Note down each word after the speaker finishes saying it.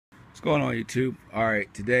What's going on, YouTube?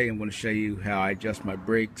 Alright, today I'm going to show you how I adjust my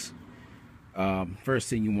brakes. First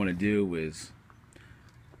thing you want to do is,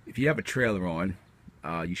 if you have a trailer on,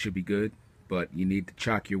 you should be good, but you need to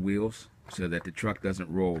chock your wheels so that the truck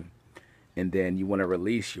doesn't roll. And then you want to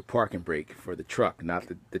release your parking brake for the truck, not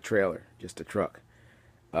the trailer, just the truck.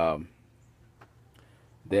 Then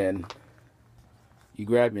you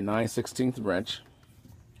grab your 9/16 wrench,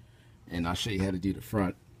 and I'll show you how to do the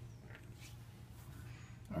front.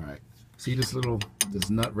 Alright, see this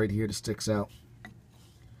nut right here that sticks out?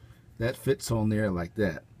 That fits on there like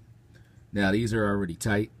that. Now these are already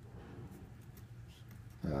tight.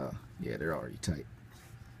 Yeah, they're already tight.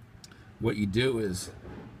 What you do is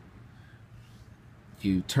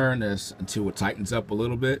you turn this until it tightens up a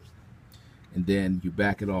little bit, and then you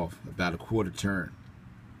back it off about a quarter turn,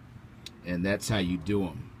 and that's how you do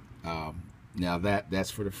them. Now that's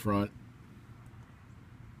for the front.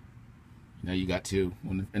 Now you got two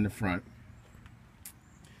in the front,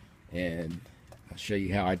 and I'll show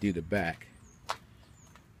you how I do the back.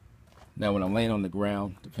 Now when I'm laying on the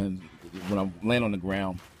ground, when I'm laying on the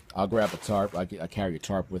ground, I'll grab a tarp. I carry a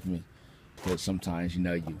tarp with me, because sometimes, you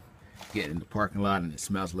know, you get in the parking lot and it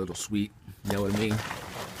smells a little sweet. You know what I mean?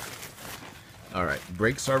 All right,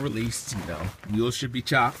 brakes are released. You know, wheels should be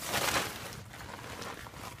chopped.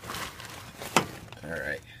 All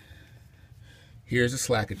right, here's a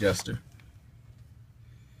slack adjuster.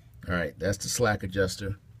 All right, that's the slack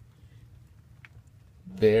adjuster.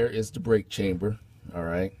 There is the brake chamber. All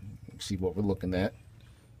right, see what we're looking at.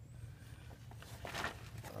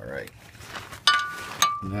 All right,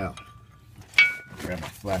 now grab my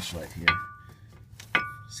flashlight here.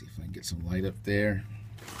 See if I can get some light up there.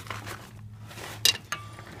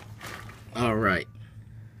 All right,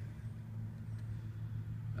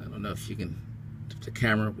 I don't know if you can, if the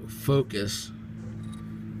camera will focus.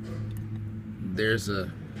 There's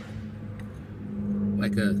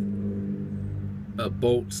like a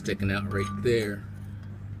bolt sticking out right there.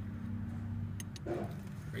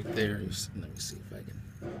 Right there. Let me see if I can.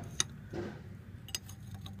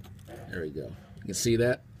 There we go. You can see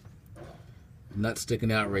that? Nut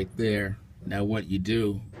sticking out right there. Now what you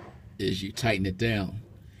do is you tighten it down.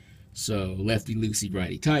 So lefty loosey,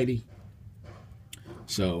 righty tighty.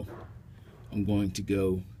 So I'm going to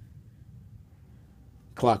go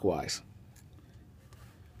clockwise.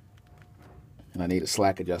 And I need a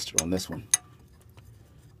slack adjuster on this one,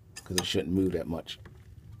 because it shouldn't move that much.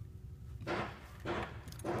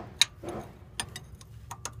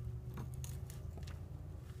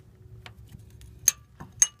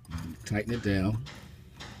 Tighten it down.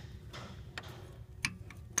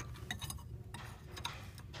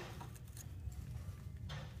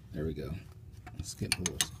 There we go. It's getting a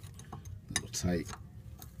little tight.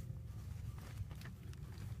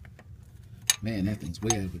 Man, that thing's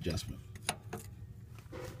way out of adjustment.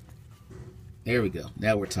 There we go.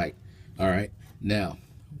 Now we're tight. All right. Now,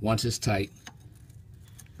 once it's tight,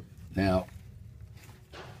 now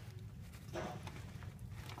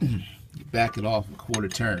you back it off a quarter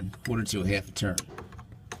to a half a turn.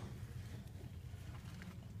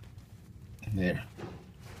 There.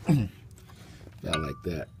 About like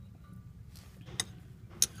that.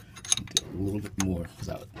 Do a little bit more, because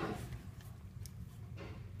I would.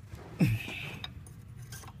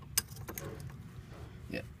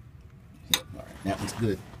 That one's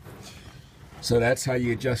good. So that's how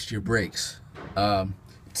you adjust your brakes.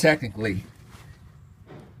 Technically,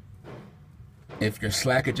 if your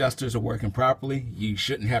slack adjusters are working properly, you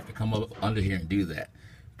shouldn't have to come up under here and do that.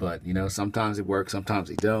 But, you know, sometimes it works, sometimes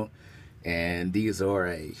they don't. And these are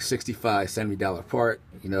a $65, $70 part,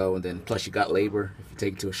 you know, and then plus you got labor. If you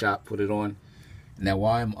take it to a shop, put it on. Now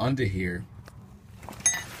while I'm under here,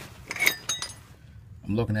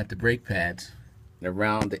 I'm looking at the brake pads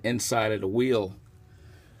around the inside of the wheel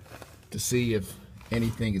to see if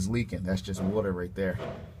anything is leaking. That's just water right there.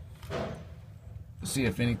 To see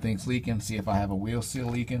if anything's leaking, see if I have a wheel seal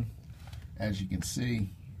leaking. As you can see,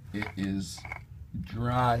 it is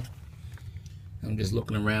dry. I'm just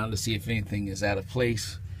looking around to see if anything is out of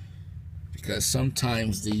place, because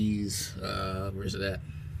sometimes these, where's it at?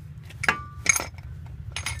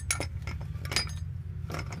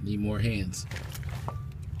 Need more hands.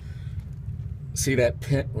 See that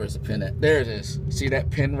pin? Where's the pin at? There it is. See that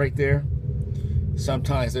pin right there?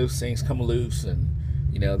 Sometimes those things come loose, and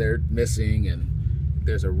you know, they're missing, and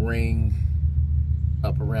there's a ring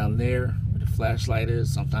up around there where the flashlight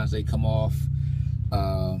is. Sometimes they come off,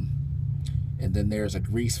 and then there's a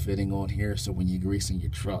grease fitting on here, so when you're greasing your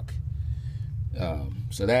truck.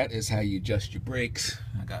 So that is how you adjust your brakes.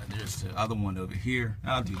 There's the other one over here.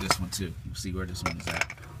 I'll do this one too. You'll see where this one is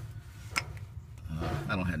at.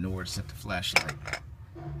 I don't have nowhere to set the flashlight.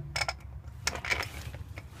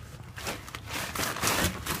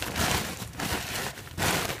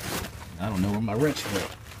 I don't know where my wrench went.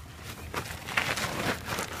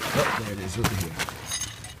 Oh, there it is. Look at here.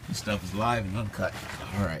 This stuff is live and uncut.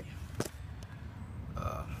 All right.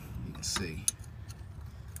 You can see.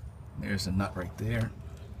 There's a nut right there.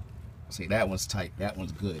 See, that one's tight. That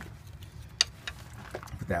one's good.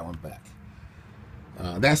 Put that one back.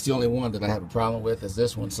 That's the only one that I have a problem with is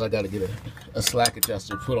this one, so I got to get a slack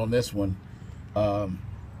adjuster put on this one.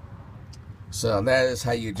 So that is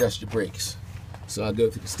how you adjust your brakes. So I'll go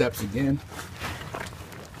through the steps again.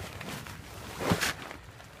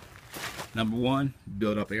 Number one,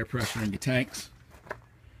 build up air pressure in your tanks.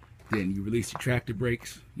 Then you release your tractor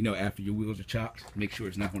brakes, you know, after your wheels are chopped. Make sure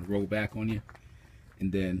it's not going to roll back on you.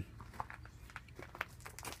 And then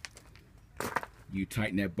you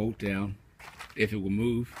tighten that bolt down if it will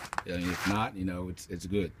move. If not, you know, it's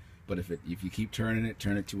good. But if you keep turning it,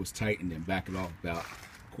 turn it till it's tight and then back it off about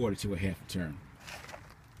a quarter to a half a turn.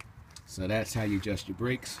 So that's how you adjust your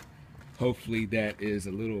brakes. Hopefully that is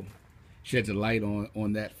sheds a light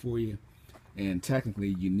on that for you. And technically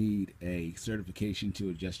you need a certification to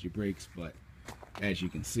adjust your brakes, but as you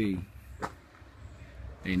can see,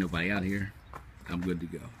 ain't nobody out here. I'm good to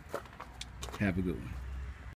go. Have a good one.